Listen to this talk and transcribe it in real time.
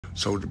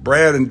So to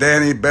Brad and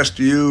Danny, best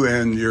to you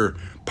and your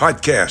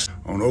podcast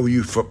on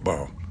OU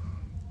football.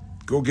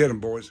 Go get them,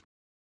 boys.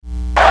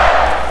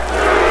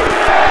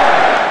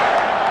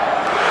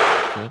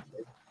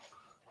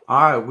 All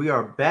right, we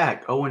are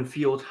back. Owen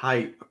Field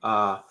hype.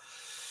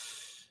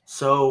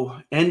 So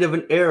end of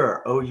an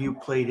era. OU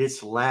played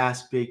its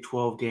last Big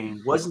 12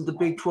 game. Wasn't the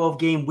Big 12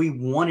 game we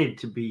wanted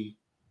to be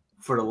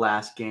for the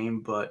last game,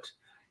 but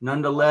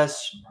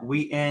nonetheless,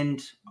 we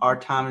end our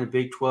time in the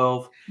Big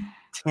 12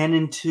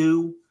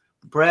 10-2.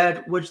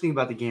 Brad, what did you think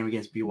about the game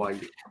against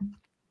BYU?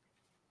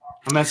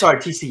 I mean, sorry,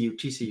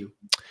 TCU.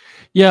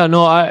 Yeah,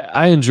 no,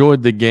 I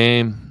enjoyed the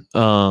game.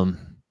 I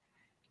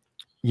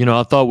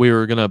thought we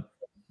were gonna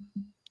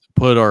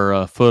put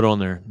our foot on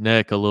their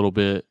neck a little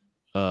bit,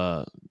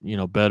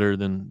 better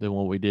than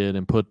what we did,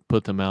 and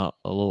put them out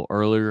a little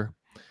earlier,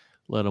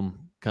 let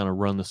them kind of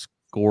run the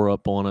score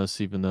up on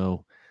us, even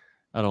though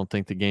I don't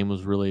think the game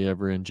was really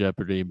ever in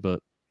jeopardy,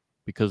 but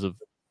because of,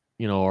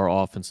 our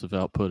offensive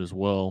output as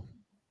well.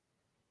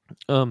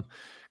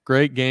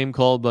 Great game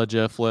called by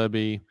Jeff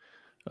Lebby.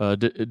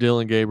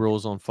 Dylan Gabriel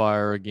was on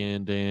fire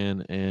again,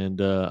 Dan,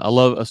 and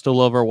I still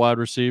love our wide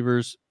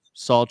receivers.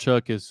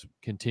 Sawchuk has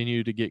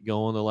continued to get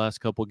going the last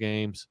couple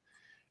games.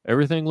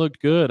 Everything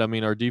looked good. I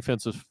mean, our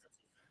defensive,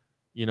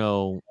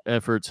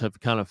 efforts have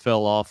kind of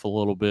fell off a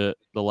little bit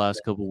the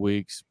last couple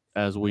weeks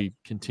as we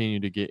continue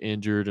to get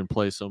injured and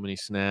play so many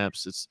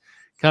snaps. It's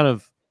kind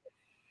of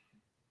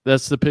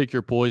that's the pick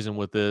your poison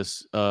with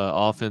this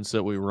offense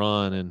that we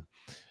run, and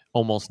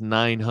almost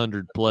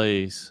 900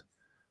 plays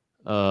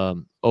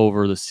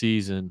over the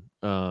season.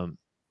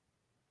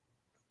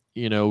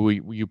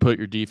 You put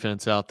your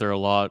defense out there a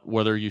lot,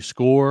 whether you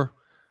score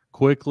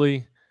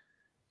quickly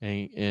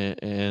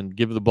and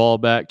give the ball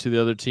back to the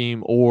other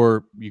team,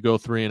 or you go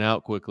 3 and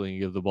out quickly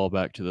and give the ball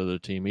back to the other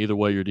team. Either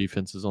way, your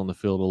defense is on the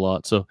field a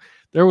lot. So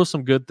there were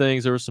some good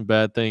things, there were some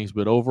bad things,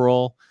 but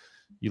overall,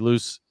 you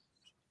lose,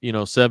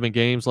 7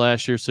 games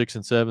last year,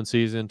 6-7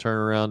 season, turn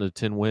around to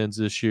 10 wins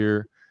this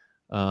year.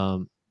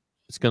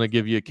 It's going to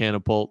give you a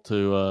catapult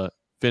to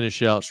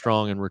finish out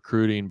strong in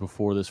recruiting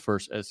before this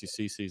first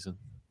SEC season.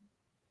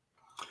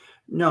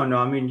 No,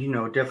 I mean,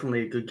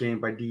 definitely a good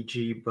game by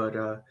DG,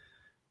 but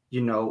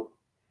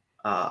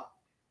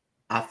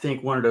I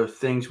think one of the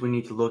things we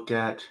need to look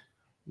at,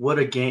 what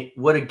a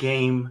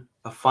game,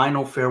 a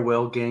final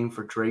farewell game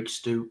for Drake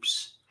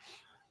Stoops,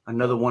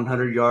 another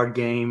 100-yard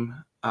game,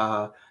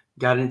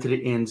 got into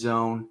the end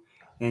zone,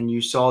 and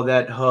you saw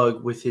that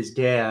hug with his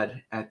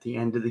dad at the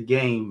end of the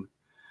game.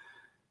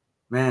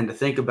 Man, to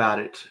think about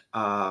it,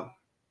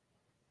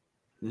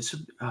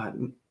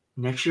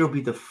 next year will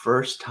be the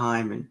first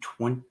time in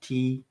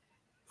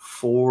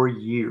 24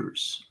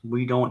 years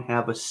we don't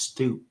have a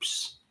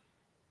Stoops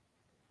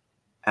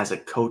as a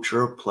coach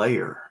or a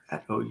player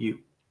at OU.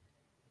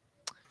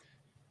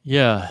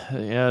 Yeah,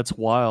 it's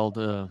wild.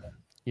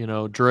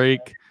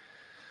 Drake,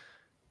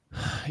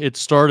 it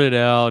started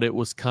out, it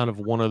was kind of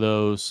one of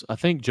those, I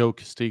think Joe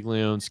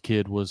Castiglione's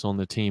kid was on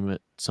the team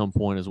at some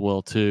point as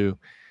well too.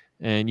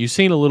 And you've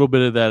seen a little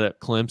bit of that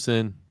at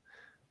Clemson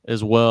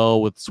as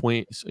well with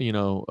Sweeney's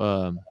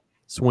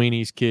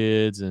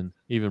kids, and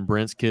even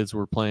Brent's kids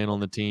were playing on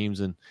the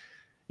teams. And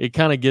it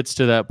kind of gets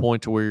to that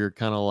point to where you're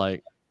kind of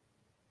like,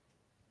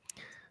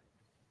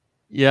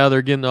 yeah,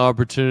 they're getting the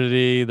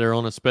opportunity. They're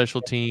on a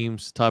special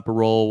teams type of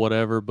role,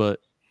 whatever.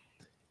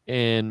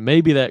 And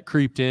maybe that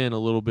creeped in a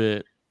little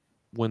bit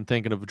when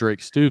thinking of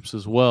Drake Stoops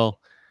as well.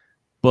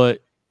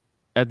 But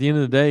at the end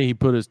of the day, he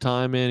put his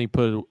time in, he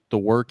put the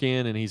work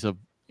in, and he's a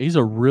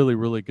really,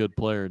 really good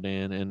player,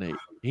 Dan. And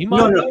he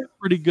might be a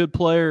pretty good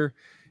player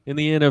in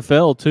the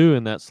NFL too,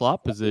 in that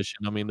slot position.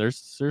 I mean,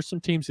 there's some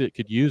teams that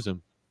could use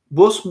him.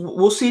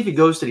 We'll see if he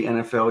goes to the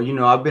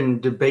NFL. I've been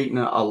debating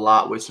a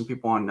lot with some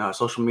people on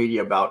social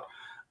media about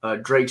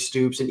Drake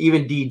Stoops and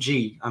even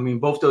DG. I mean,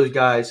 both those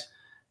guys,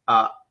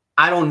 I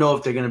don't know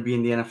if they're going to be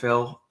in the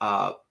NFL.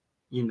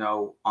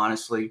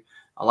 Honestly,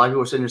 a lot of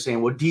people are sitting there saying,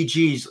 well,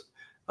 DG's,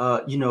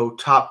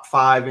 top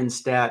 5 in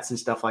stats and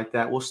stuff like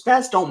that. Well,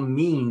 stats don't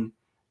mean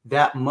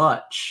that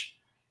much,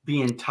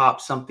 being top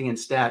something in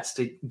stats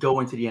to go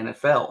into the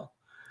NFL.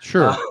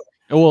 Sure.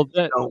 Well,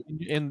 the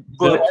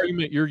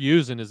argument you're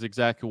using is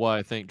exactly why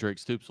I think Drake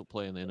Stoops will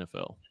play in the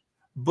NFL.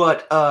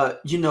 But I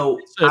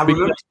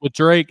remember with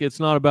Drake, it's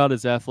not about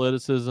his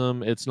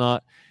athleticism. It's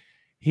not.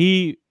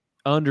 He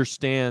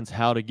understands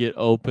how to get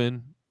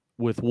open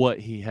with what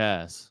he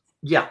has.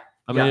 Yeah.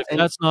 I mean, if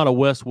that's not a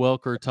Wes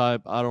Welker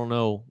type, I don't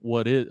know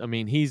what is. I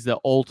mean, he's the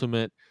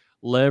ultimate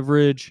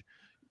leverage,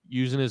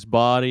 using his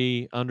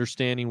body,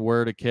 understanding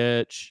where to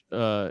catch,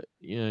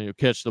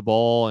 catch the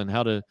ball, and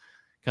how to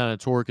kind of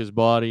torque his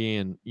body.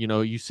 And,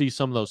 you see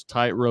some of those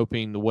tight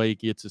roping, the way he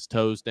gets his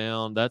toes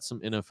down. That's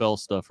some NFL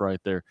stuff right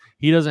there.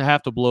 He doesn't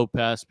have to blow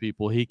past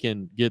people. He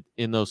can get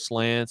in those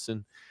slants.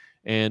 And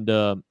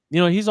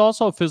he's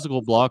also a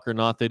physical blocker.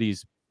 Not that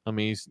he's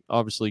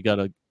obviously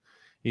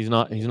he's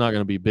not going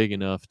to be big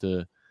enough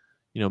to,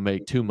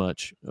 make too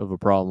much of a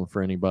problem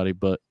for anybody.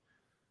 But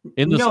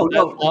in the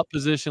slot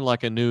position,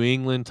 like a New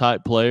England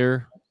type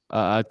player,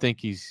 I think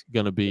he's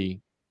going to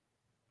be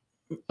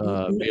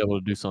be able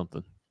to do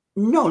something.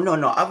 No, no,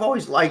 no. I've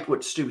always liked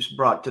what Stoops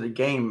brought to the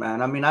game,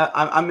 man. I mean,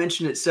 I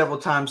mentioned it several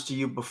times to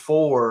you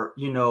before,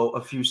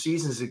 a few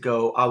seasons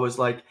ago. I was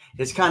like,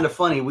 it's kind of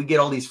funny. We get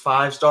all these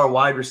 5-star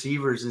wide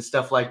receivers and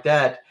stuff like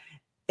that,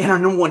 and our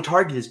number one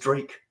target is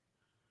Drake.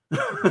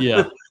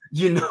 Yeah.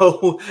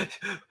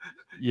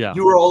 Yeah.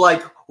 You were all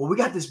like, well, we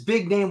got this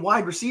big name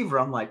wide receiver.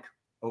 I'm like,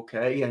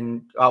 okay.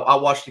 And I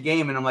watched the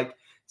game and I'm like,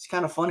 it's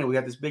kind of funny. We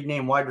got this big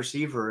name wide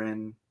receiver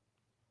and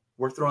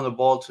we're throwing the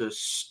ball to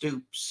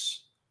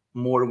Stoops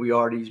more than we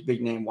are these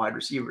big name wide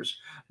receivers.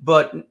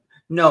 But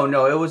no,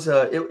 it was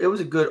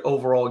a good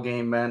overall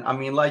game, man. I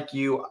mean, like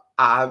you,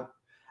 I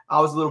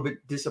was a little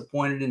bit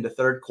disappointed in the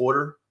third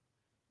quarter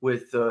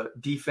with the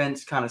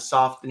defense kind of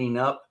softening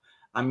up.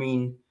 I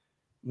mean,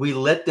 we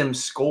let them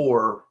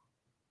score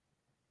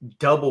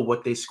double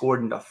what they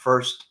scored in the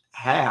first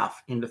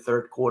half in the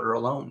third quarter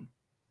alone.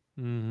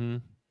 Mm-hmm.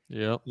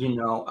 Yeah.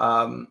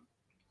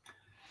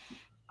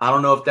 I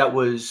don't know if that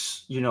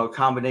was, a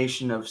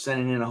combination of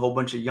sending in a whole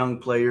bunch of young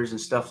players and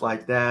stuff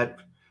like that,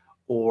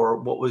 or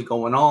what was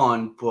going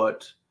on.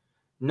 But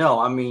no,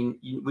 I mean,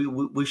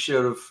 we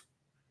should have.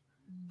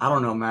 I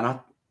don't know, man.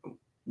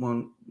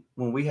 When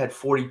we had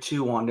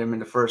 42 on them in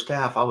the first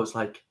half, I was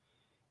like,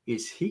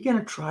 is he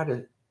gonna try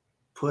to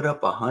put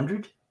up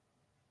 100?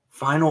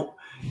 Final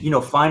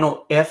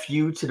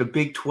FU to the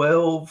Big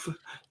 12.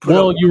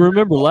 Well, you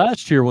remember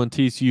last year when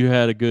TCU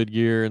had a good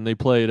year and they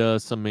played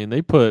us. I mean,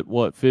 they put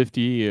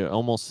 50,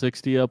 almost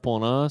 60 up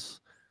on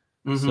us.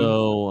 Mm-hmm.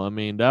 So, I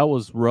mean, that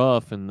was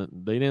rough, and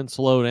they didn't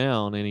slow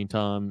down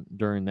anytime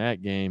during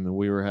that game, and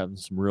we were having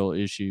some real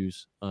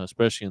issues,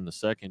 especially in the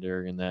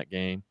secondary in that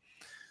game.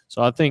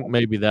 So I think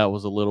maybe that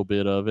was a little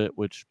bit of it,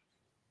 which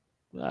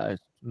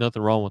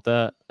nothing wrong with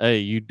that. Hey,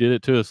 you did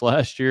it to us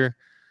last year.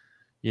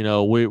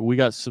 We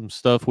got some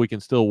stuff we can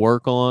still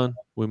work on.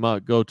 We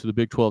might go to the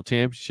Big 12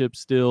 championship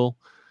still.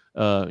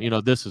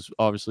 This is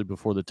obviously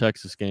before the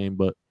Texas game,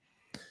 but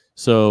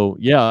so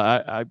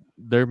yeah,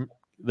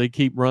 they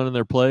keep running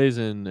their plays,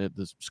 and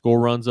the score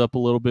runs up a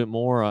little bit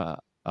more. I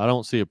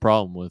don't see a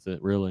problem with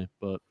it really,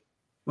 but.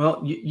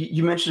 Well,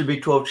 you mentioned the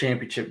Big 12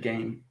 championship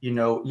game.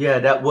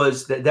 That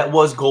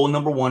was goal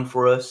number one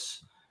for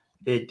us.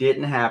 It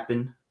didn't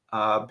happen.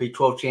 Big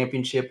 12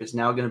 championship is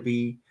now going to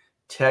be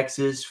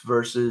Texas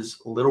versus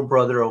little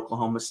brother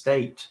Oklahoma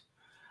State.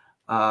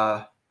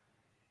 Kind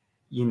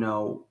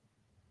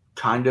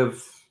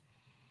of.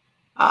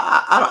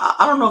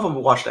 I don't know if I'm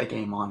gonna watch that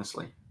game,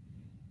 honestly.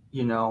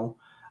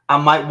 I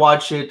might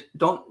watch it.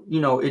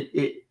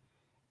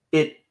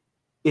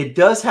 It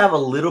does have a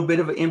little bit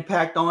of an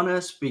impact on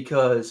us,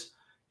 because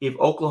if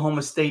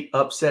Oklahoma State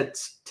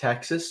upsets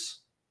Texas,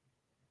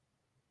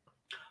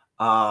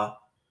 that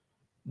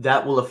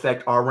will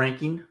affect our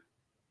ranking,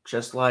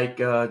 just like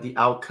the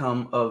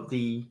outcome of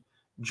the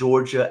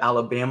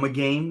Georgia-Alabama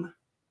game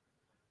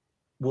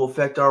will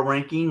affect our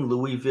ranking.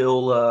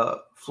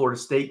 Louisville-Florida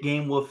State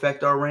game will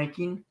affect our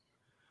ranking.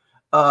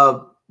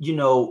 And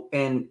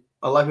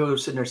a lot of people are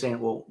sitting there saying,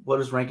 well, what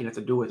does ranking have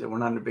to do with it? We're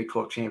not in the Big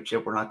 12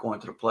 championship. We're not going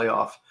to the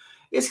playoff.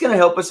 It's going to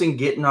help us in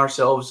getting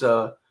ourselves,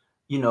 talking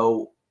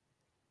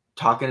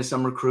to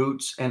some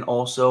recruits, and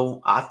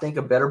also, I think,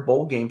 a better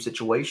bowl game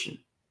situation,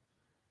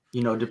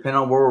 depending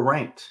on where we're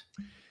ranked.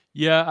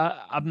 Yeah,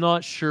 I'm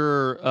not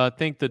sure. I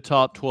think the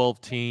top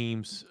 12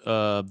 teams,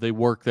 they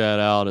work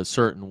that out a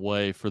certain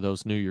way for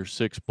those New Year's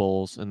Six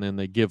bowls, and then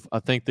they give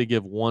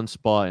one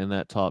spot in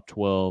that top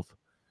 12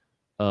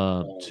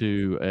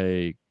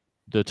 to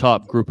the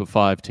top group of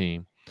 5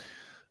 team.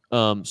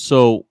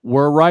 So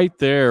we're right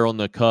there on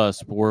the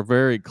cusp. We're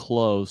very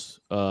close.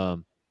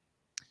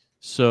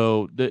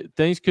 So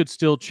things could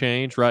still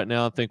change. Right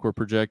now, I think we're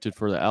projected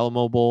for the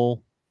Alamo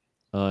Bowl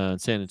in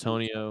San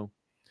Antonio.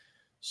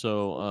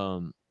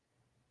 So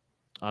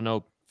I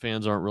know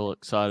fans aren't real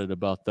excited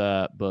about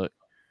that, but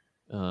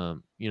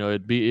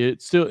it'd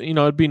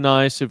be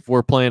nice if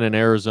we're playing in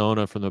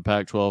Arizona from the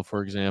Pac-12,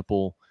 for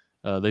example.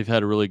 They've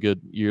had a really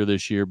good year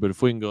this year, but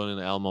if we can go into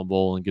the Alamo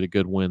Bowl and get a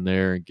good win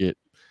there and get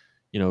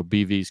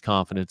BV's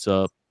confidence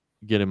up,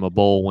 get him a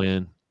bowl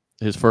win,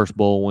 his first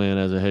bowl win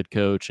as a head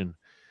coach, and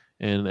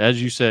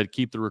as you said,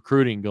 keep the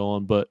recruiting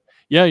going. But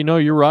yeah,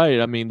 you're right.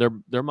 I mean,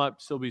 there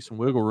might still be some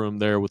wiggle room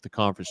there with the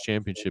conference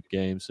championship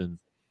games, and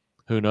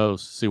who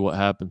knows, see what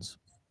happens.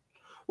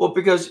 Well,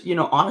 because,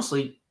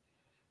 honestly,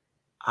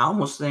 I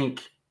almost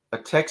think a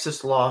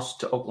Texas loss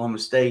to Oklahoma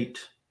State,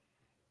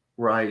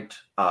 right?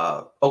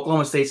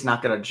 Oklahoma State's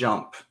not going to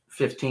jump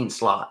 15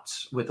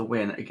 slots with a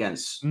win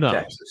against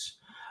Texas.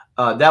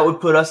 That would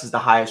put us as the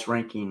highest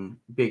ranking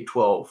Big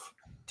 12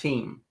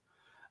 team.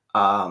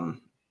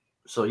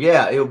 So,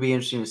 yeah, it'll be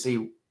interesting to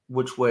see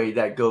which way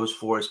that goes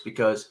for us,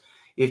 because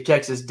if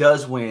Texas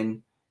does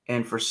win,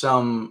 and for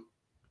some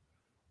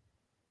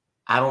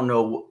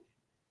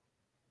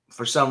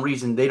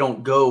reason they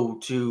don't go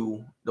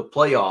to the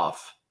playoff,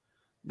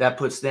 that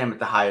puts them at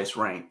the highest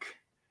rank,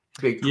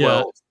 Big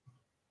 12,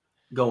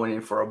 going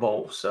in for a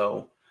bowl.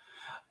 So,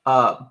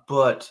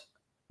 but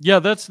yeah,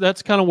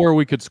 that's kind of where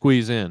we could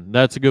squeeze in.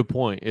 That's a good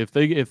point. If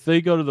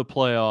they go to the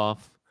playoff,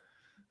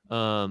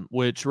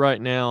 which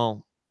right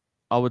now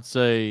I would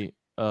say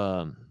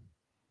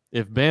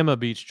if Bama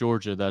beats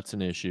Georgia, that's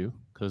an issue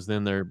because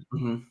then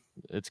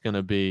it's going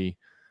to be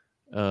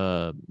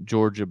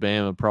Georgia,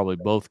 Bama probably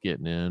both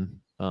getting in.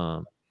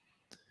 And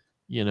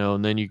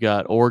then you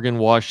got Oregon,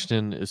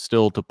 Washington is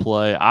still to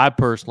play. I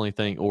personally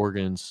think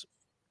Oregon's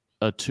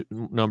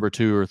number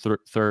 2 or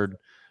third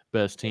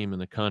best team in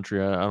the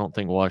country. I don't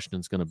think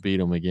Washington's going to beat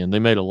them again. They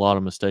made a lot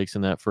of mistakes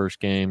in that first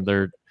game.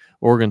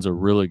 Oregon's a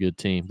really good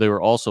team. They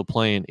were also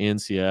playing in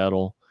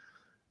Seattle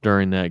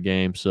during that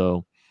game,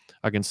 so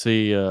I can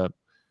see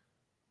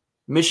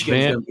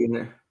Michigan's going to be in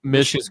there.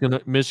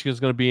 Michigan's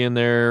gonna be in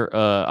there.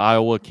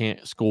 Iowa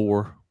can't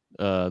score.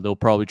 They'll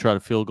probably try to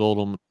field goal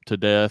them to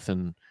death,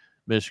 and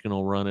Michigan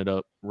will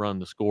run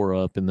the score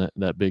up in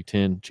that Big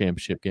Ten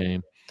championship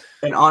game.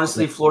 And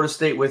honestly, Florida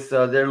State with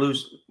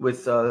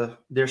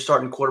their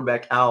starting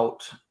quarterback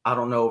out, I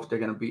don't know if they're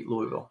going to beat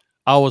Louisville.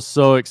 I was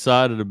so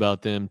excited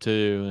about them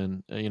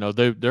too, and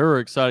they're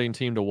an exciting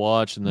team to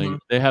watch, and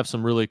they have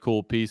some really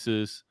cool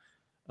pieces.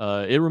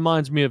 It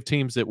reminds me of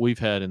teams that we've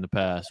had in the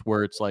past,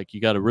 where it's like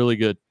you got a really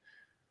good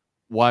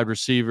wide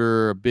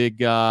receiver, a big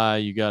guy,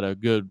 you got a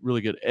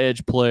really good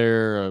edge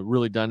player, a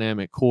really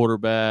dynamic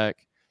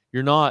quarterback.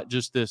 You're not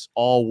just this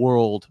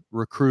all-world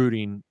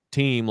recruiting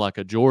team like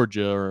a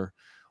Georgia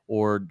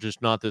or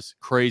just not this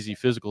crazy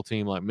physical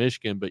team like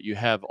Michigan, but you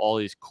have all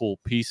these cool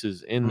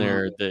pieces in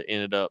there that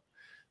ended up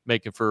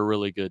making for a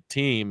really good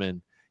team.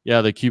 And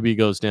yeah, the QB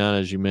goes down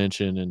as you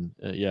mentioned, and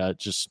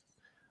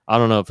I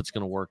don't know if it's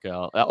going to work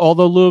out.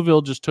 Although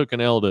Louisville just took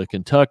an L to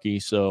Kentucky,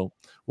 so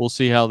we'll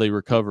see how they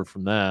recover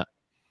from that.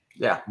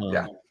 Yeah.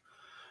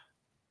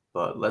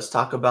 But let's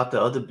talk about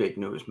the other big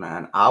news,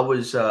 man. I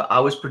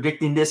was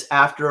predicting this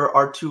after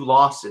our 2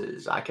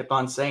 losses. I kept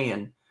on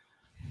saying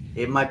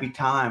it might be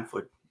time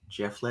for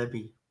Jeff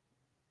Lebby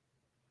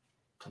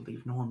to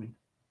leave Norman.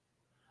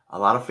 A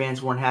lot of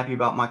fans weren't happy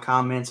about my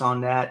comments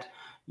on that,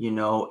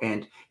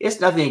 and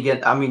it's nothing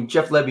against. I mean,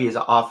 Jeff Lebby is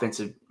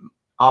an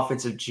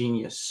offensive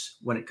genius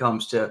when it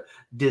comes to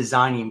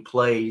designing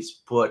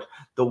plays. But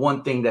the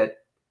one thing that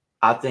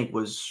I think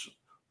was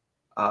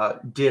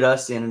did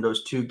us in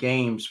those 2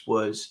 games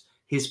was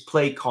his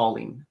play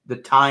calling, the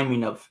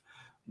timing of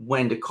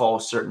when to call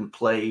certain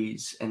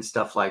plays and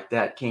stuff like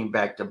that came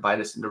back to bite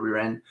us in the rear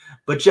end.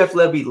 But Jeff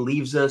Lebby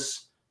leaves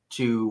us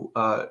to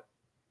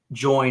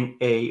join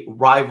a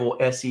rival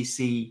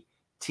SEC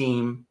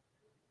team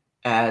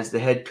as the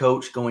head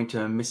coach going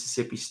to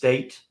Mississippi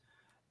State.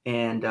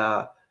 And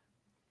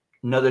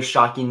another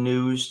shocking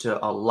news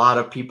to a lot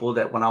of people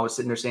that when I was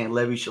sitting there saying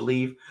Lebby should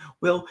leave,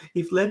 well,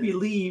 if Lebby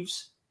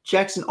leaves,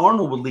 Jackson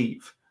Arnold will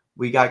leave.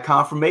 We got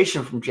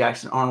confirmation from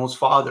Jackson Arnold's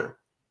father.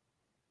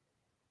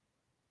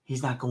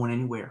 He's not going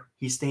anywhere.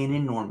 He's staying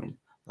in Norman.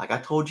 Like I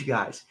told you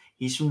guys,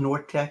 he's from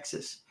North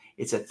Texas.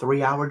 It's a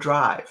 3-hour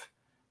drive.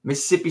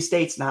 Mississippi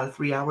State's not a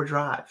 3-hour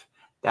drive.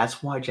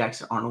 That's why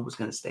Jackson Arnold was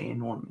going to stay in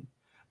Norman.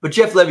 But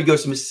Jeff Lebby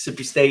goes to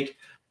Mississippi State.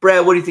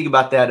 Brad, what do you think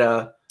about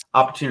that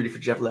opportunity for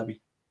Jeff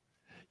Lebby?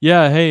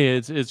 Yeah, hey,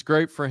 it's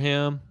great for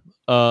him.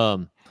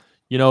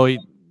 He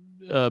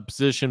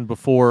position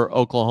before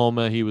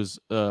Oklahoma, he was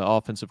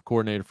offensive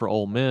coordinator for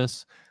Ole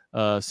Miss.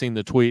 Seen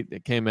the tweet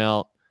that came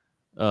out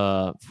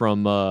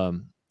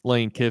from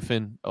Lane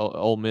Kiffin,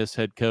 Ole Miss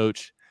head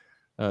coach,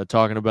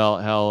 talking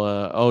about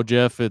how,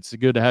 Jeff, it's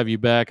good to have you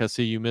back. I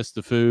see you missed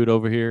the food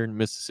over here in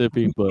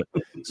Mississippi, but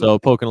so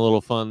poking a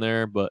little fun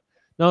there. But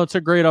no, it's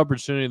a great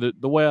opportunity.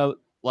 The way I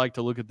like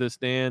to look at this,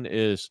 Dan,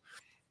 is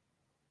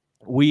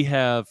we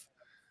have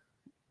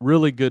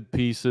really good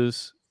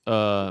pieces,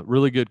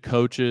 really good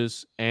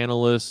coaches,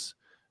 analysts.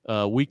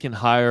 We can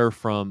hire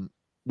from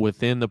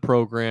within the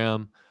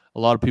program. A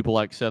lot of people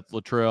like Seth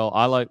Luttrell.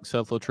 I like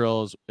Seth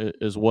Luttrell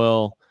as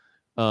well.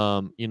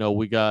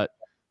 We got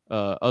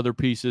other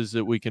pieces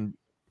that we can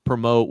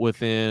promote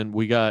within.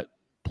 We got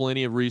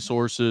plenty of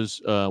resources.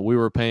 We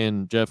were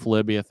paying Jeff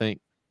Lebby, I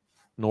think,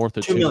 north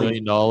of $2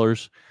 million.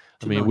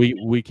 I mean,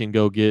 we can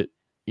go get,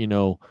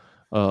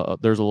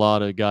 there's a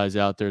lot of guys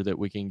out there that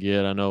we can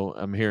get. I know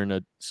I'm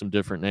hearing some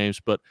different names,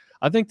 but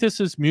I think this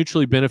is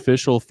mutually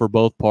beneficial for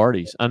both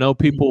parties. I know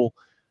people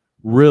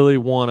really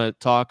want to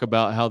talk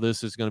about how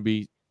this is going to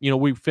be.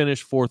 We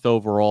finished 4th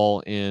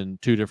overall in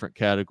 2 different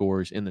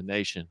categories in the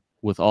nation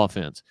with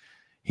offense.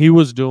 He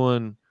was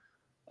doing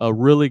a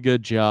really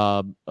good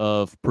job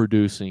of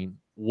producing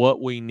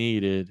what we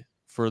needed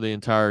for the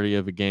entirety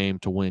of a game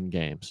to win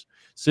games.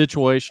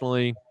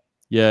 Situationally,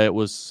 yeah, it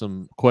was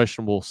some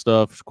questionable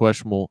stuff,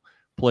 questionable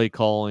play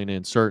calling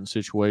in certain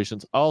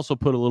situations. I also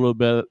put a little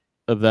bit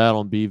of that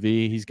on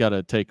BV. He's got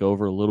to take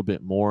over a little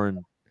bit more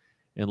and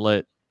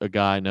let a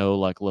guy know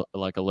like a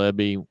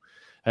Lebby,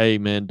 hey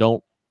man,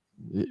 don't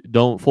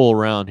fool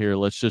around here.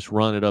 Let's just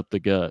run it up the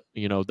gut.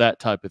 That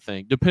type of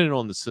thing, depending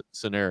on the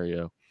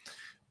scenario.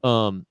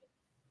 But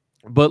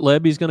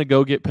Lebby's going to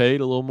go get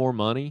paid a little more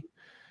money.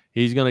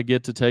 He's going to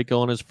get to take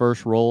on his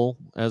first role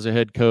as a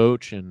head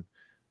coach, and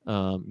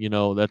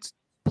that's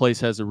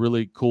place has a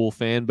really cool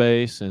fan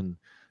base, and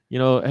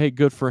hey,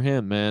 good for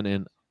him, man.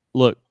 And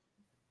look,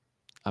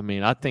 I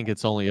mean, I think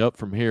it's only up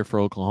from here for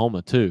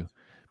Oklahoma too,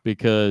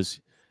 because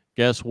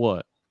guess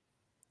what?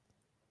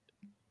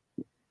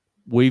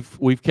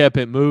 We've kept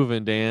it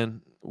moving,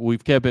 Dan.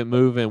 We've kept it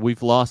moving.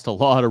 We've lost a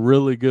lot of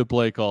really good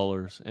play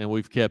callers, and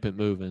we've kept it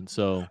moving.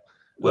 So,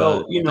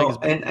 Well,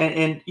 I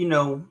think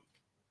it's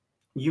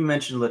you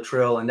mentioned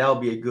Latrell, and that'll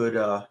be good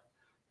a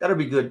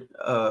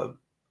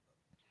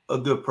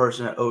good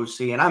person at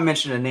OC. And I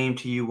mentioned a name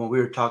to you when we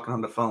were talking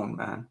on the phone,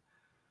 man.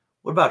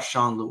 What about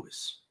Sean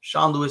Lewis?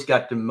 Sean Lewis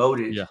got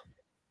demoted yeah,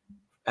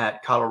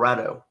 at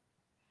Colorado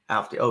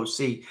after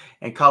OC,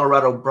 and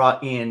Colorado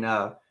brought in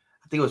I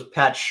think it was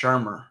Pat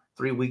Shermer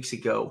 3 weeks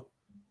ago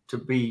to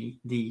be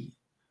the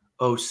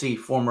OC,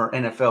 former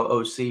NFL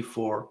OC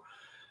for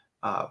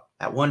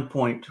at one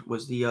point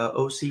was the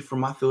OC for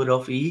my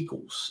Philadelphia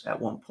Eagles at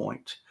one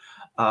point.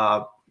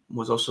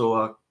 Was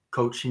also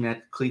coaching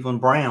at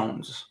Cleveland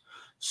Browns.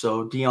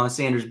 So Deion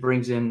Sanders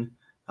brings in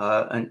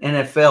an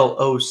NFL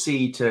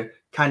OC to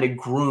kind of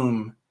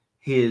groom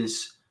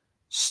his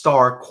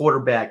star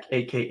quarterback,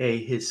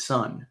 aka his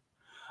son.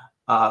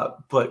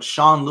 But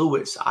Sean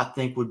Lewis, I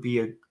think, would be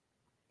a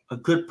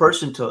good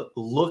person to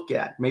look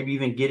at, maybe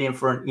even get in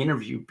for an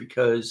interview,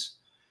 because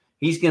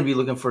he's going to be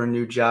looking for a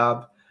new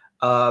job.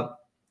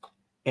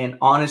 And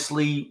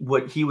honestly,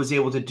 what he was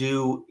able to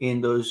do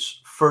in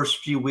those first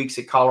few weeks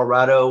at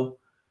Colorado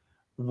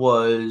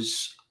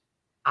was,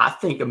 I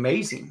think,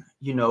 amazing.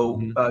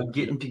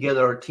 Getting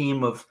together a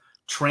team of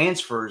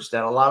transfers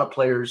that a lot of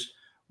players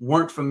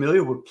weren't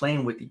familiar with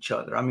playing with each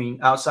other. I mean,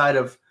 outside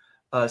of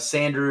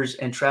Sanders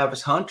and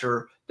Travis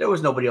Hunter, there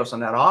was nobody else on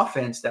that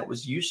offense that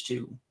was used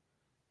to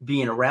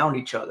being around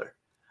each other.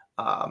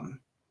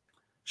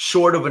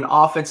 Short of an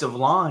offensive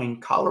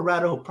line,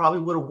 Colorado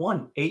probably would have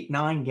won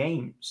 8-9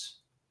 games.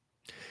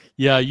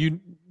 Yeah, you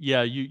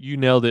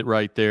nailed it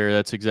right there.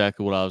 That's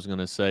exactly what I was going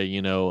to say.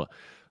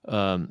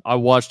 I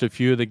watched a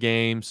few of the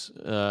games.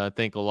 I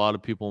think a lot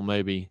of people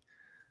maybe,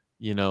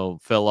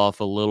 fell off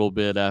a little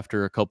bit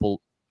after a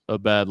couple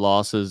of bad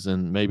losses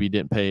and maybe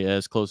didn't pay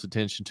as close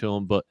attention to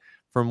them. But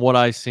from what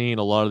I seen,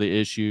 a lot of the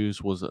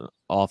issues was an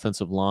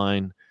offensive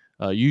line.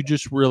 You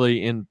just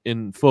really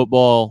in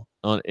football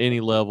on any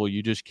level,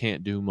 you just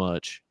can't do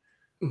much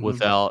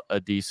without a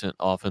decent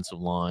offensive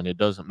line. It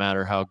doesn't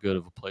matter how good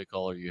of a play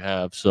caller you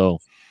have. So,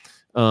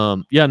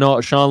 Sean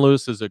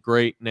Lewis is a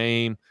great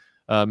name.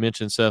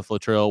 Mentioned Seth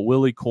Latrell,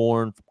 Willie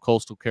Korn from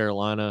Coastal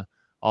Carolina,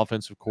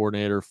 offensive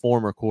coordinator,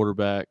 former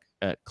quarterback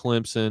at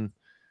Clemson.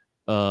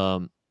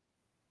 I'm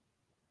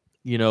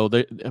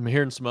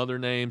hearing some other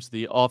names.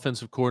 The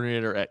offensive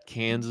coordinator at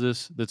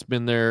Kansas that's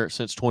been there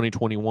since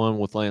 2021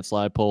 with Lance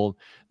Leipold.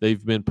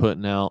 They've been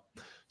putting out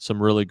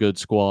some really good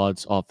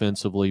squads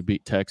offensively.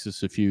 Beat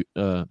Texas a few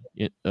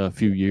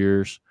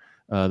years.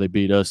 They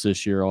beat us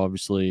this year,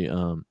 obviously.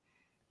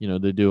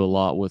 They do a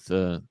lot with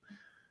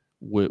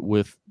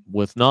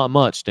not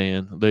much,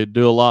 Dan. They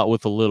do a lot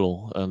with a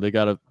little. They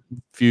got a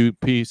few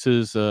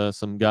pieces,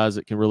 some guys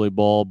that can really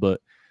ball, but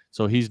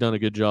so he's done a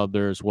good job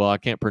there as well. I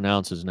can't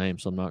pronounce his name,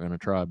 so I'm not going to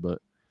try, but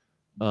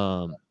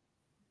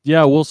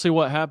we'll see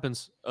what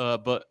happens.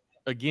 But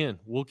again,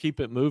 we'll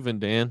keep it moving,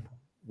 Dan.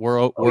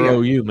 We're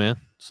OU, man.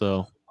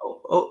 So.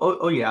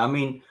 Yeah. I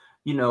mean,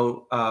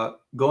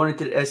 going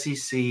into the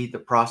SEC,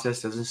 the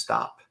process doesn't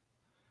stop.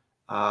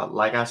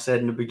 Like I said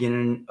in the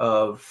beginning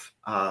of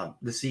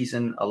the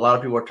season, a lot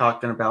of people are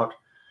talking about,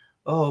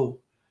 OU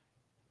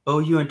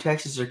and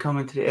Texas are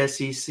coming to the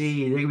SEC.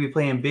 They're going to be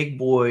playing big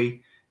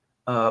boy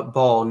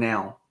ball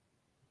now.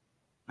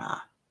 Nah,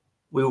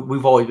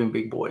 we've always been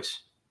big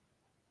boys.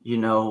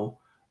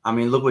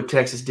 Look what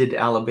Texas did to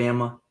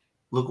Alabama.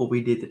 Look what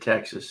we did to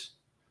Texas.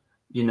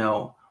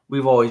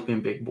 We've always been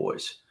big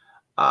boys.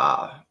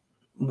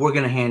 We're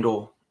going to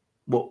handle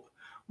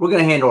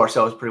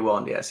ourselves pretty well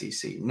in the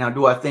SEC. Now,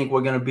 do I think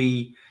we're going to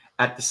be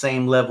at the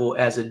same level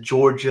as a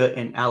Georgia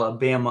and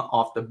Alabama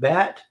off the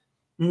bat?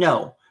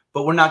 No,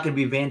 but we're not going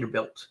to be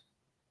Vanderbilt.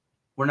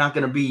 We're not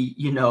going to be,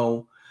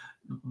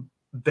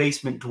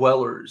 basement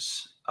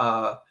dwellers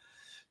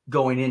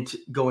going into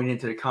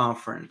the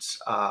conference.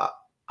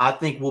 I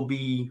think we'll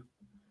be,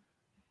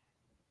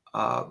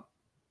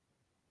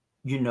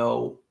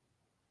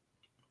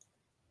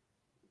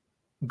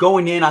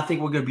 going in, I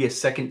think we're going to be a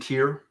second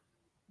tier.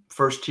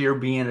 First tier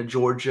being a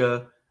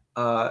Georgia,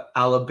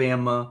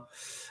 Alabama.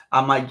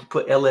 I might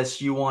put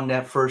LSU on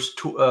that first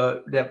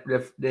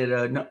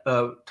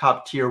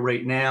top tier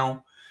right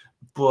now,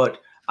 but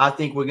I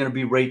think we're going to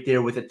be right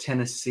there with a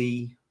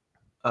Tennessee,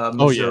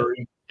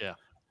 Missouri. Yeah.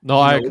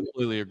 No, I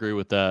completely agree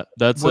with that.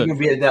 We're going to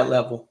be at that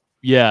level.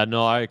 Yeah,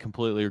 no, I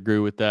completely agree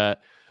with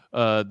that.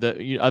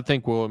 I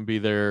think we'll be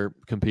there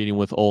competing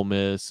with Ole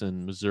Miss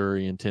and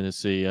Missouri and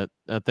Tennessee.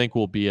 I think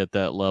we'll be at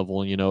that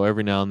level.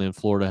 Every now and then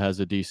Florida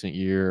has a decent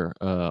year,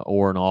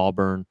 or an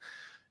Auburn.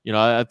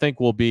 I think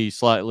we'll be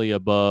slightly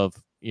above,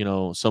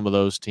 some of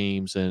those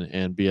teams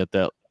and be at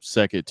that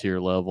second tier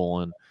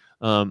level. And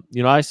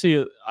I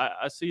see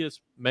us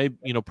maybe,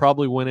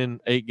 probably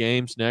winning 8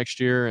 games next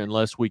year,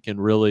 unless we can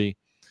really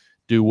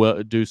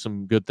do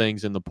some good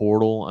things in the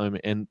portal. I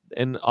mean,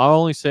 and I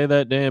only say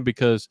that, Dan,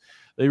 because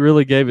they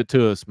really gave it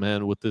to us,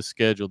 man, with this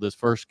schedule. This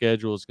first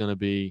schedule is going to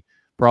be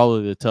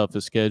probably the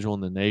toughest schedule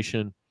in the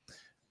nation.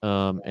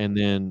 And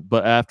then,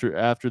 but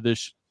after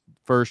this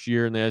first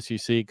year in the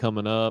SEC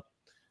coming up,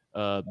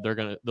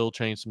 they'll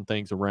change some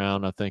things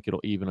around. I think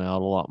it'll even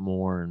out a lot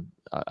more, and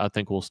I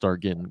think we'll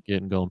start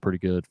getting going pretty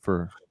good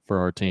for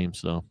our team.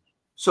 So,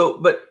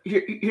 but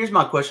here's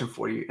my question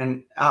for you,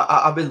 and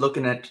I've been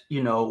looking at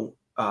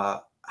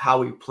how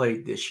we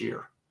played this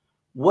year.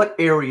 What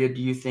area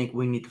do you think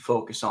we need to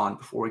focus on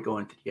before we go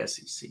into the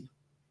SEC?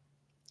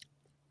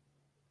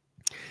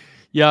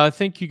 Yeah, I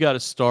think you got to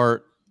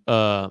start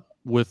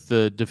with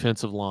the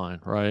defensive line,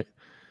 right?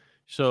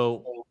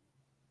 So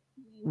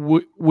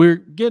we're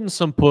getting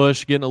some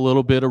push, getting a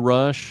little bit of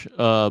rush,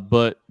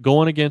 but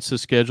going against the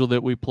schedule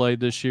that we played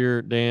this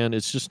year, Dan,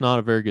 it's just not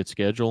a very good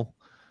schedule.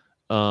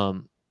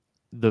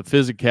 The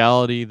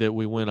physicality that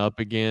we went up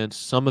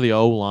against, some of the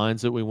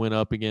O-lines that we went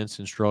up against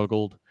and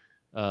struggled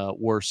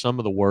were some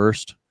of the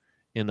worst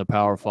in the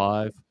Power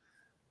 5.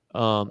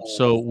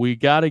 So we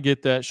got to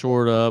get that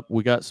shored up.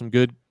 We got some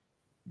good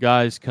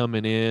guys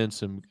coming in,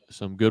 some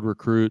good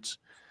recruits,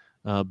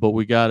 but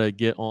we got to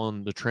get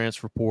on the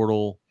transfer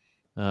portal.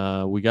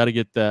 We got to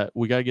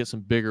get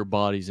some bigger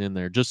bodies in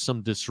there, just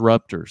some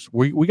disruptors.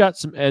 We got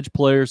some edge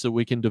players that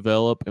we can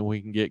develop and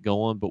we can get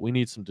going, but we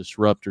need some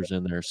disruptors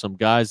in there, some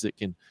guys that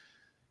can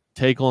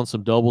take on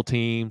some double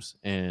teams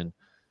and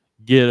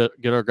get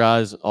our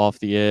guys off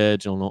the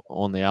edge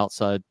on the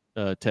outside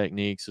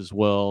techniques as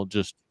well.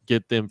 Just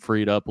get them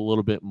freed up a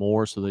little bit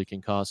more so they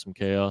can cause some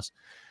chaos.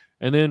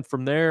 And then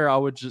from there, I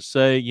would just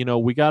say,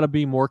 we got to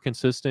be more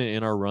consistent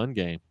in our run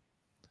game.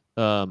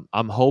 I'm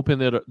hoping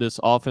that this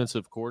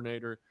offensive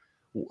coordinator,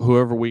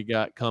 whoever we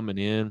got coming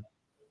in,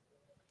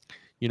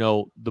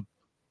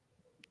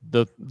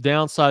 the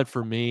downside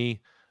for me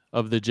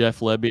of the Jeff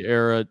Lebby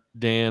era,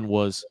 Dan,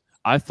 was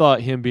I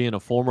thought him being a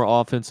former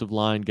offensive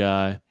line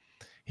guy,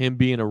 him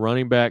being a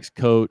running backs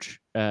coach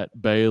at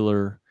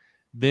Baylor,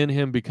 then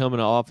him becoming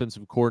an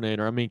offensive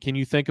coordinator. I mean, can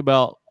you think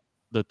about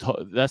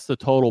that's the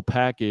total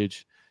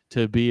package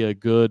to be a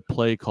good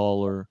play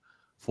caller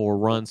for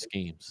run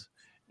schemes.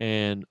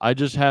 And I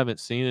just haven't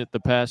seen it the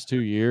past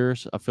 2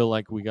 years. I feel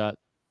like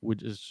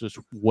it's just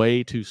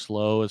way too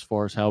slow as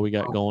far as how we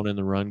got going in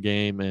the run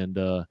game. And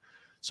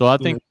so I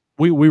think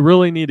we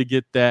really need to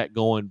get that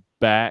going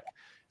back.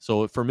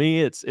 So for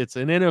me, it's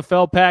an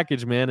NFL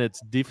package, man.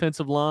 It's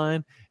defensive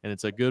line and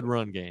it's a good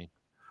run game.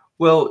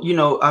 Well,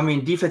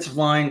 defensive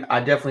line, I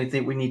definitely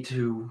think we need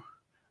to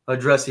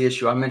address the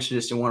issue. I mentioned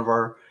this in one of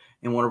our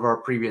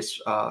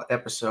previous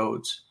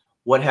episodes.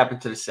 What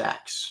happened to the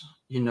sacks?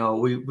 We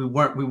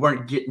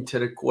weren't getting to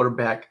the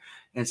quarterback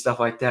and stuff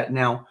like that.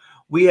 Now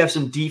we have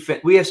some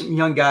defense. We have some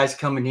young guys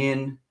coming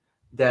in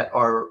that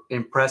are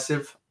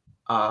impressive.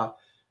 Their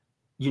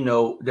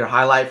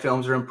highlight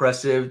films are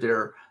impressive.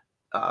 Their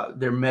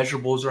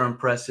measurables are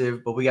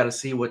impressive. But we got to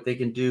see what they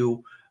can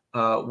do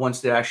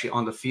once they're actually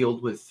on the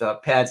field with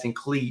pads and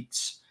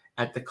cleats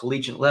at the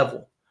collegiate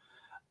level.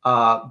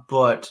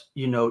 But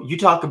you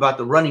talk about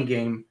the running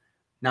game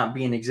not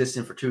being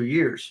existent for 2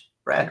 years.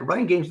 Brad, the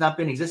running game's not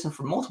been existent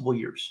for multiple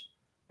years.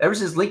 Ever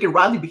since Lincoln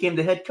Riley became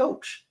the head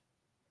coach,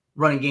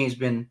 running game's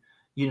been,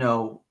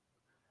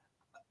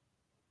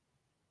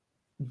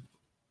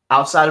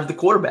 outside of the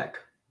quarterback.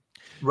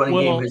 Running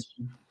game has.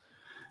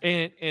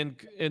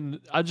 And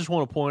I just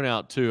want to point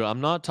out too, I'm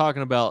not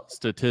talking about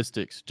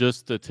statistics, just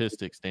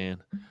statistics,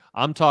 Dan.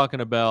 I'm talking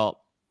about,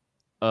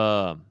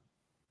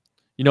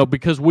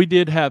 because we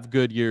did have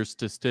good years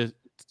statistically,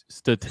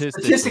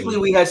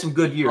 we had some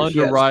good years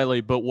under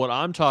Riley. But what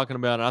I'm talking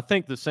about, and I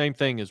think the same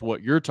thing is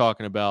what you're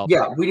talking about.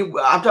 Yeah,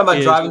 I'm talking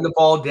about driving the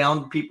ball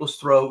down people's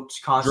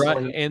throats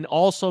constantly, and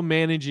also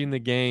managing the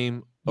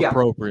game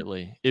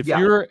appropriately. If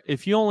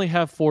you only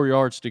have 4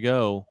 yards to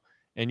go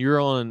and you're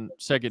on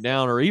second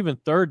down or even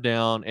third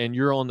down, and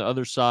you're on the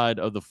other side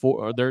of the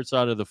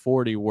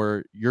 40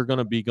 where you're going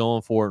to be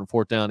going for it in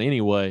fourth down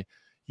anyway,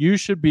 you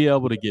should be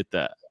able to get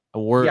that.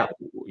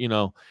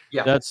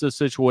 That's the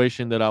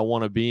situation that I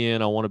want to be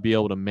in. I want to be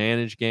able to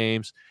manage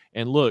games.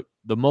 And look,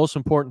 the most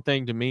important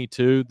thing to me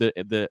too,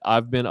 that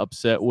I've been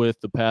upset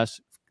with the past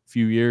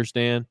few years,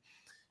 Dan,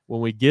 when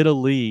we get a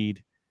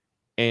lead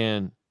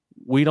and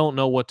we don't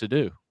know what to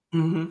do.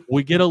 Mm-hmm.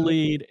 We get a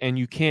lead and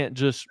you can't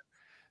just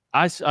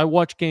I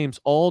watch games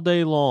all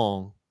day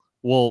long.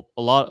 Well,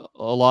 a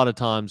lot of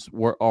times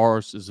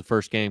ours is the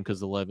first game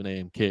because the 11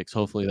 a.m. kicks.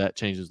 Hopefully that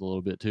changes a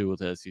little bit too with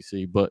the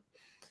SEC. But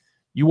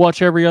you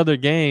watch every other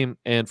game,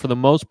 and for the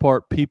most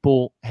part,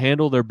 people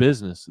handle their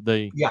business.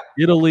 They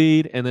get a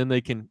lead, and then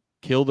they can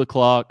kill the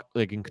clock.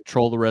 They can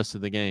control the rest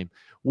of the game.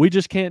 We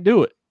just can't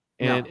do it.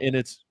 And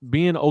it's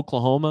being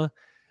Oklahoma,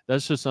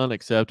 that's just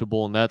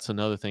unacceptable, and that's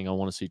another thing I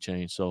want to see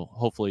change. So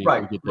hopefully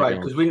we get that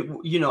because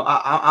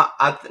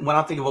when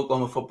I think of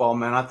Oklahoma football,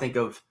 man, I think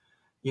of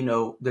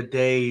the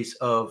days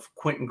of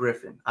Quentin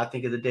Griffin. I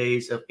think of the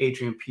days of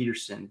Adrian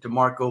Peterson,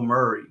 DeMarco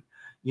Murray.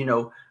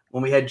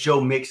 When we had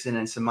Joe Mixon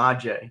and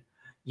Samaje.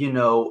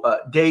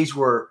 Days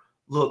where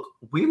look,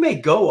 we may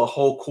go a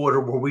whole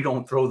quarter where we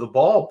don't throw the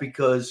ball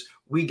because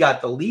we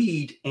got the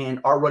lead and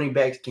our running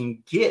backs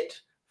can get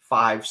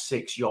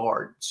 5-6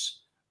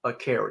 yards a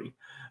carry.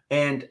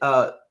 And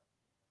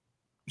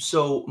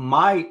so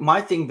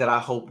my thing that I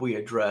hope we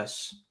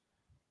address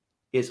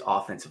is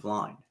offensive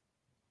line,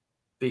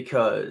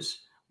 because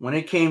when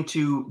it came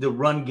to the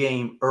run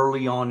game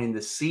early on in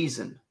the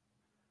season,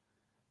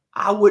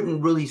 I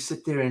wouldn't really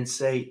sit there and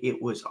say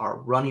it was our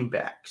running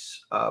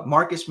backs.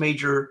 Marcus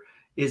Major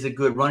is a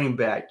good running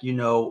back.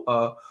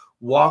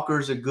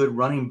 Walker's a good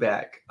running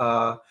back.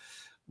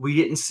 We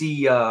didn't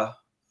see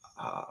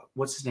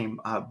what's his name,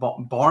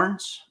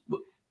 Barnes.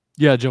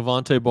 Yeah,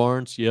 Javante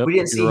Barnes. Yep, We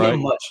didn't see right.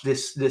 him much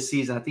this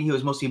season. I think he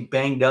was mostly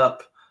banged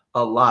up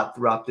a lot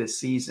throughout this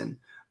season.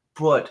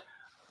 But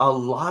a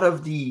lot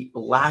of the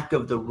lack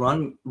of the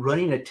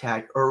running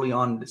attack early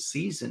on in the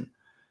season,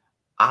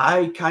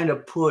 I kind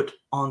of put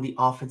on the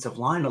offensive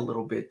line a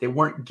little bit. They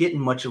weren't getting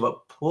much of a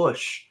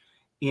push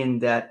in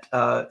that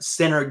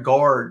center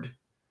guard,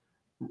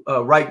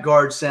 right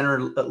guard, center,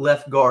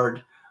 left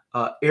guard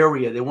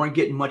area. They weren't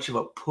getting much of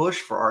a push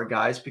for our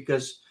guys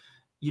because,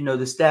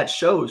 the stat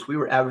shows we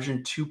were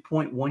averaging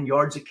 2.1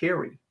 yards a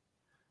carry,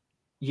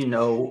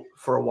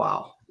 for a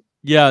while.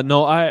 Yeah,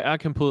 no, I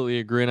completely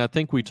agree, and I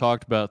think we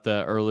talked about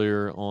that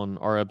earlier on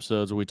our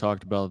episodes. We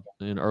talked about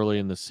early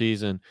in the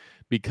season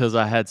because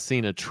I had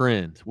seen a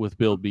trend with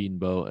Bill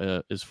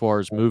Bedenbaugh as far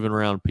as moving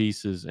around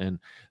pieces, and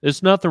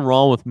there's nothing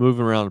wrong with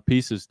moving around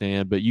pieces,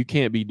 Dan, but you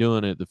can't be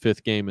doing it the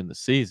 5th game in the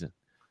season.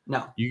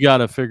 No, You got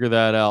to figure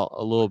that out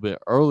a little bit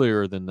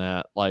earlier than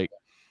that. Like,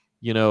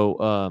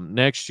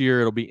 next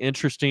year it'll be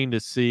interesting to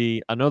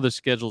see. I know the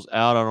schedule's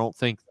out. I don't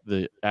think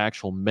the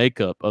actual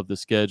makeup of the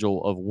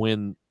schedule of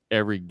when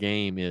every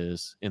game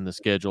is in the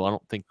schedule, I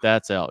don't think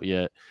that's out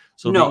yet.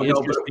 So it'll be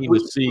interesting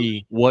to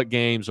see what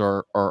games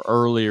are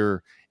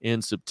earlier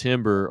in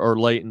September or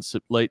late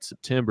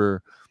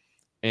September,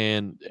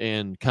 and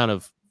kind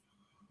of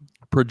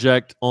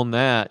project on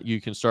that. You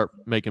can start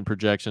making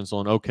projections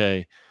on,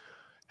 okay,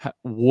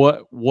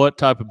 what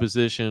type of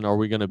position are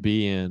we going to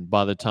be in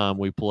by the time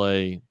we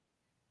play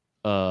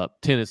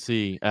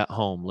Tennessee at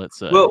home, let's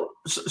say. Well,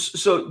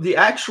 so the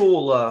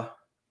actual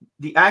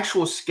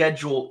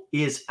schedule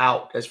is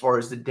out as far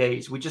as the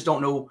days. We just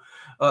don't know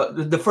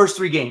the first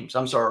 3 games.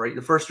 I'm sorry,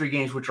 the first 3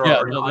 games, which are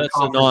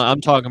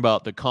I'm talking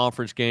about the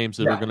conference games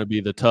that are going to be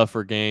the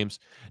tougher games.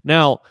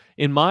 Now,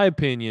 in my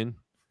opinion,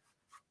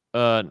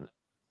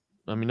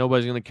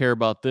 nobody's going to care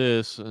about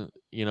this.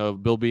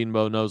 Bill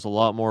Bedenbaugh knows a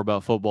lot more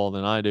about football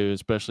than I do,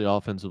 especially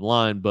offensive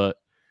line. But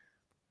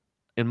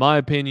in my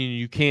opinion,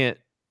 you can't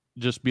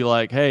just be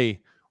like, hey,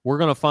 we're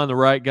going to find the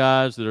right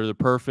guys that are the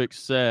perfect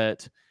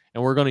set,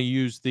 and we're going to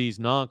use these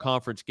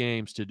non-conference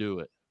games to do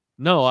it.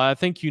 No, I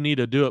think you need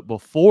to do it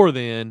before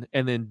then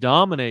and then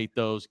dominate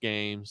those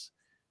games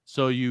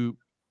so you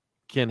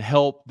can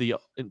help the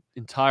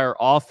entire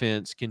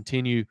offense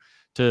continue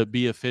to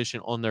be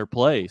efficient on their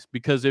plays.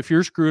 Because if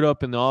you're screwed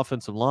up in the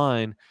offensive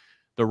line,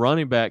 the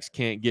running backs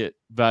can't get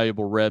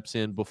valuable reps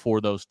in before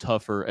those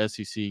tougher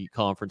SEC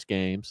conference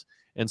games,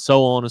 and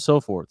so on and so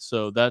forth.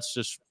 So that's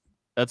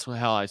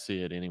how I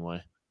see it anyway.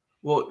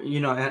 Well,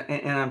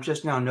 and I'm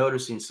just now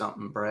noticing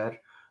something, Brad.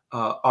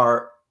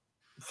 Our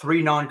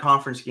 3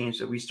 non-conference games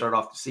that we start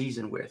off the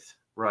season with,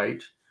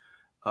 right?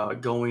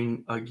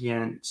 Going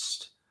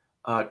against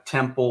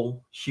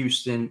Temple,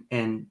 Houston,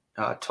 and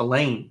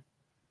Tulane.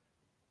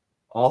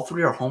 All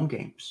 3 are home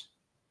games.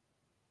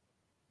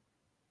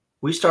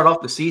 We start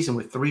off the season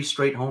with 3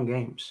 straight home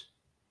games.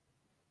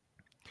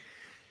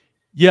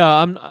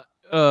 Yeah,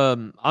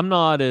 I'm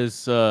not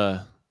as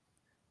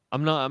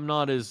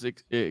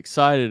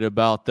excited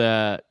about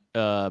that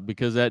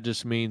because that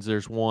just means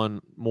there's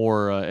one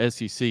more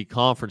SEC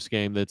conference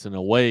game that's an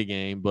away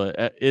game.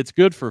 But it's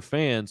good for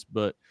fans,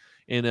 but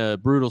in a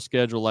brutal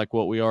schedule like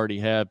what we already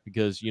have,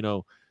 because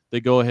they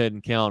go ahead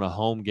and count a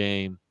home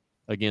game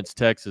against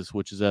Texas,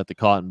 which is at the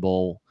Cotton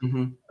Bowl,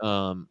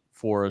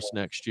 for us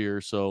next year.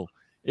 So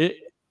it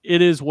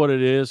is what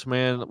it is,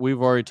 man.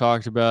 We've already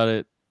talked about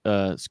it.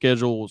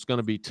 Schedule is going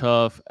to be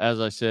tough. As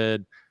I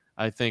said,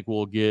 I think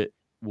we'll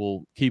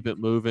keep it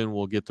moving.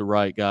 We'll get the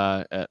right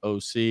guy at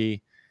OC,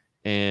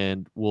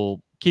 and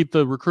we'll keep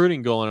the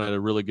recruiting going at a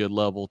really good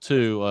level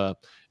too.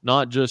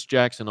 Not just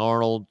Jackson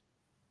Arnold,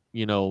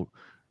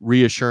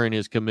 reassuring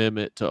his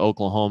commitment to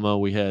Oklahoma.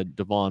 We had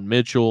Devon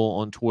Mitchell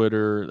on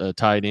Twitter,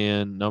 tight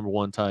end, number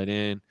 1 tight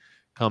end,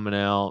 coming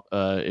out,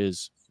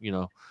 is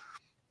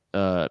kind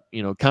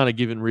of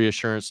giving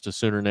reassurance to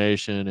Sooner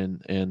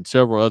Nation and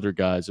several other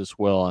guys as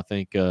well. I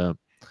think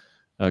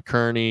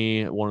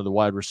Kearney, one of the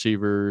wide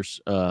receivers,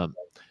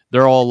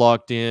 they're all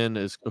locked in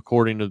as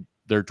according to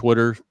their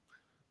Twitter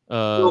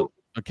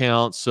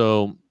accounts.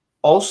 So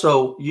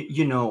also,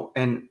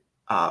 and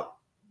I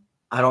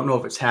don't know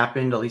if it's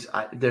happened. At least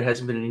there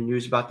hasn't been any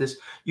news about this.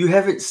 You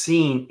haven't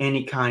seen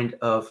any kind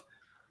of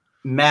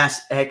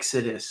mass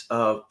exodus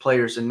of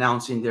players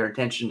announcing their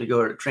intention to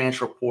go to the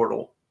transfer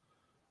portal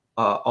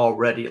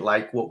already,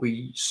 like what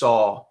we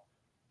saw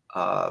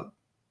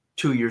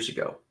 2 years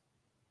ago.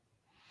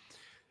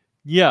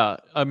 Yeah,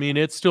 I mean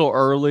it's still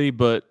early,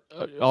 but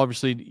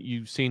obviously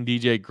you've seen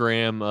DJ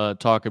Graham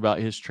talk about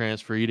his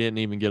transfer. He didn't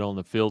even get on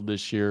the field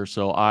this year,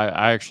 so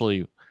I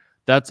actually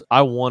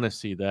I want to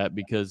see that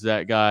because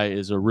that guy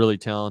is a really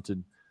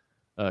talented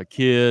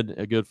kid,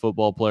 a good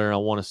football player. I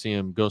want to see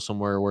him go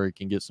somewhere where he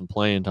can get some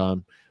playing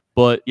time.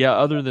 But yeah,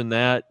 other than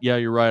that, yeah,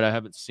 you're right. I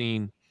haven't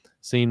seen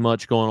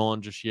much going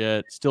on just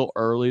yet. Still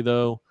early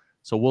though,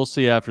 so we'll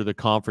see after the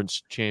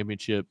conference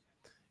championship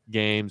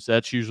games.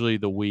 That's usually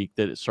the week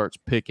that it starts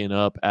picking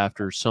up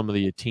after some of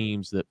the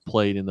teams that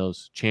played in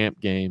those champ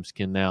games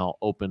can now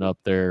open up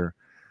their,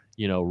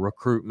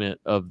 recruitment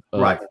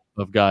Right.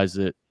 of guys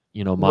that,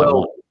 might Well,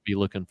 want to be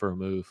looking for a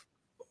move.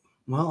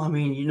 Well, I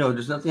mean,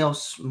 there's nothing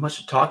else much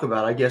to talk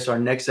about. I guess our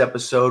next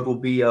episode will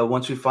be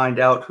once we find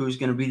out who's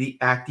going to be the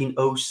acting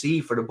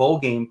OC for the bowl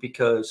game,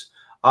 because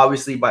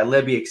obviously by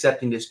Lebby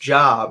accepting this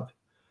job,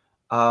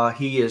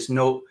 he is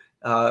no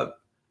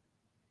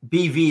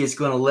BV is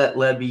going to let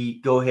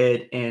Lebby go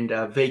ahead and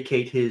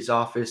vacate his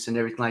office and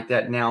everything like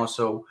that now,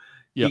 so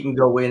Yep. he can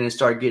go in and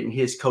start getting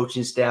his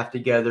coaching staff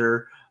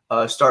together,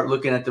 start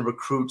looking at the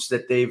recruits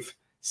that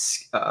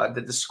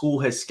that the school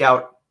has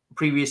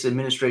previous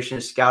administration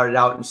has scouted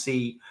out, and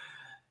see.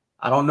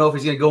 I don't know if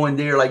he's going to go in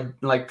there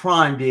like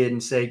Prime did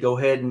and say, go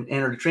ahead and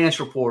enter the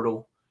transfer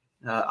portal.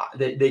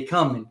 They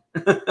coming.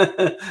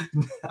 I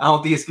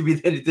don't think it's going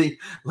to be anything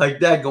like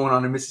that going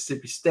on in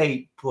Mississippi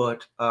State,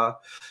 but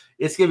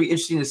it's going to be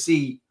interesting to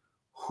see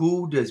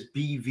who does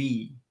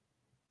BV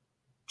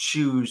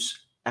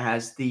choose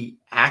as the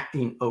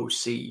acting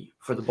OC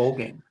for the bowl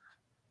game.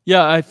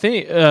 Yeah, I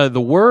think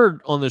the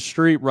word on the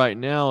street right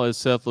now is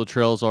Seth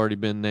Luttrell's already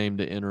been named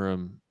the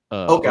interim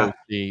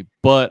OC,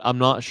 but I'm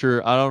not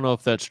sure. I don't know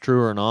if that's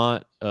true or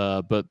not.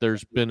 But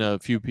there's been a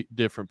few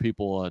different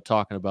people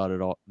talking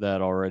about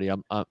that already.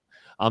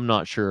 I'm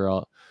not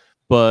sure.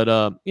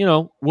 But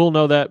we'll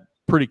know that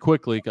pretty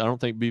quickly. I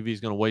don't think BV is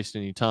going to waste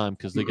any time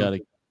because they got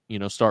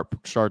to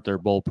start their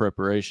bowl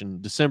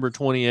preparation December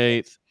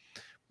 28th,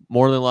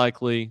 more than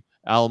likely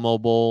Alamo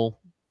Bowl.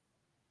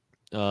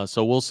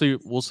 So we'll see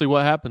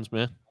what happens,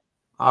 man.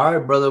 All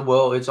right, brother.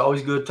 Well, it's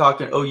always good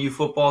talking OU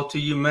football to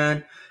you,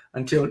 man.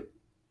 Until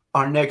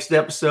our next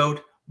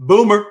episode,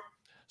 Boomer.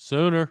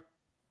 Sooner.